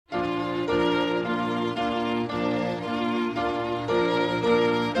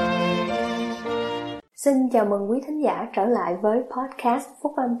Xin chào mừng quý thính giả trở lại với podcast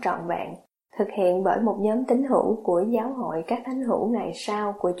Phúc Âm Trọn Vẹn, thực hiện bởi một nhóm tín hữu của Giáo hội các Thánh hữu Ngày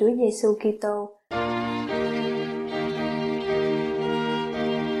Sau của Chúa Giêsu Kitô.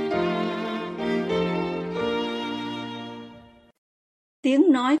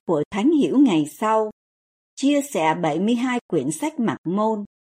 Tiếng nói của Thánh hữu Ngày Sau, chia sẻ 72 quyển sách mặc môn.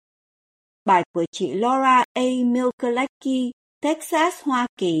 Bài của chị Laura A. Mikulecky, Texas, Hoa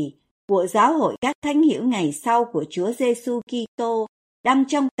Kỳ, của Giáo hội các Thánh hữu Ngày Sau của Chúa Giêsu Kitô, đăng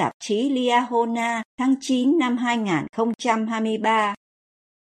trong tạp chí Liahona tháng 9 năm 2023.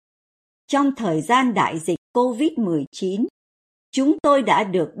 Trong thời gian đại dịch COVID-19, chúng tôi đã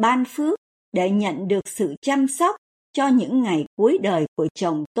được ban phước để nhận được sự chăm sóc cho những ngày cuối đời của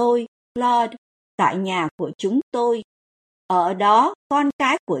chồng tôi, Claude, tại nhà của chúng tôi. Ở đó, con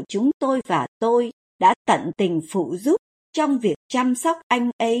cái của chúng tôi và tôi đã tận tình phụ giúp trong việc chăm sóc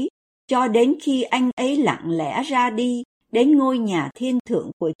anh ấy cho đến khi anh ấy lặng lẽ ra đi đến ngôi nhà thiên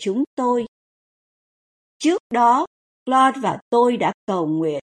thượng của chúng tôi. Trước đó, Claude và tôi đã cầu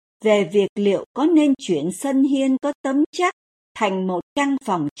nguyện về việc liệu có nên chuyển sân hiên có tấm chắc thành một căn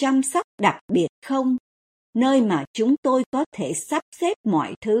phòng chăm sóc đặc biệt không, nơi mà chúng tôi có thể sắp xếp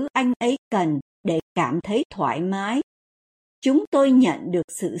mọi thứ anh ấy cần để cảm thấy thoải mái. Chúng tôi nhận được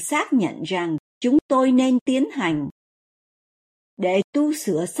sự xác nhận rằng chúng tôi nên tiến hành. Để tu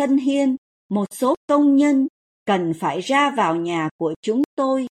sửa sân hiên, một số công nhân cần phải ra vào nhà của chúng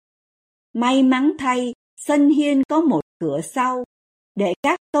tôi. May mắn thay, sân hiên có một cửa sau, để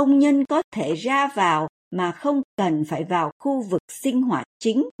các công nhân có thể ra vào mà không cần phải vào khu vực sinh hoạt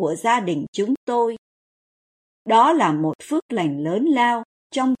chính của gia đình chúng tôi. Đó là một phước lành lớn lao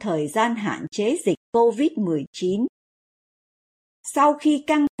trong thời gian hạn chế dịch COVID-19. Sau khi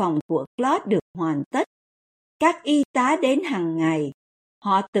căn phòng của Claude được hoàn tất, các y tá đến hàng ngày.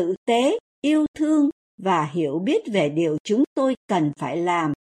 Họ tử tế, yêu thương và hiểu biết về điều chúng tôi cần phải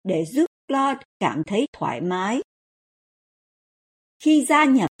làm để giúp Claude cảm thấy thoải mái. Khi gia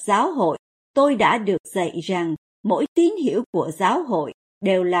nhập giáo hội, tôi đã được dạy rằng mỗi tín hữu của giáo hội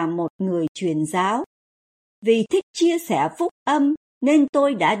đều là một người truyền giáo. Vì thích chia sẻ phúc âm nên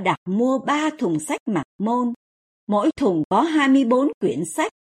tôi đã đặt mua 3 thùng sách mặc môn. Mỗi thùng có 24 quyển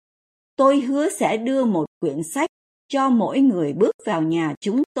sách. Tôi hứa sẽ đưa một quyển sách cho mỗi người bước vào nhà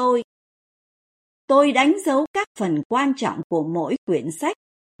chúng tôi. Tôi đánh dấu các phần quan trọng của mỗi quyển sách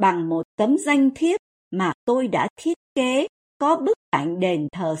bằng một tấm danh thiếp mà tôi đã thiết kế, có bức ảnh đền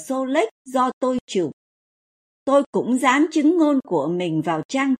thờ Solek do tôi chụp. Tôi cũng dán chứng ngôn của mình vào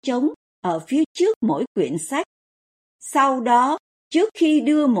trang trống ở phía trước mỗi quyển sách. Sau đó, trước khi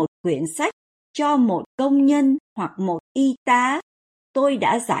đưa một quyển sách cho một công nhân hoặc một y tá, tôi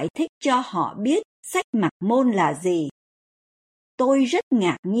đã giải thích cho họ biết sách mặc môn là gì. Tôi rất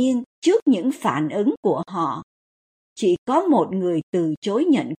ngạc nhiên trước những phản ứng của họ. Chỉ có một người từ chối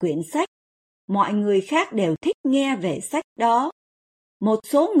nhận quyển sách. Mọi người khác đều thích nghe về sách đó. Một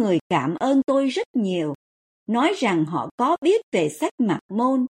số người cảm ơn tôi rất nhiều, nói rằng họ có biết về sách mặc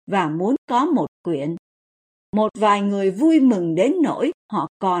môn và muốn có một quyển. Một vài người vui mừng đến nỗi họ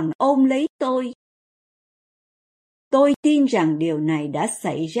còn ôm lấy tôi. Tôi tin rằng điều này đã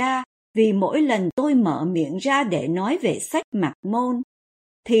xảy ra vì mỗi lần tôi mở miệng ra để nói về sách mặc môn,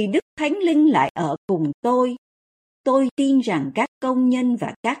 thì Đức Thánh Linh lại ở cùng tôi. Tôi tin rằng các công nhân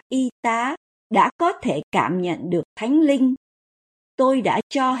và các y tá đã có thể cảm nhận được Thánh Linh. Tôi đã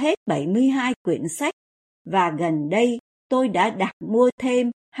cho hết 72 quyển sách, và gần đây tôi đã đặt mua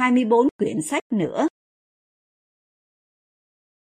thêm 24 quyển sách nữa.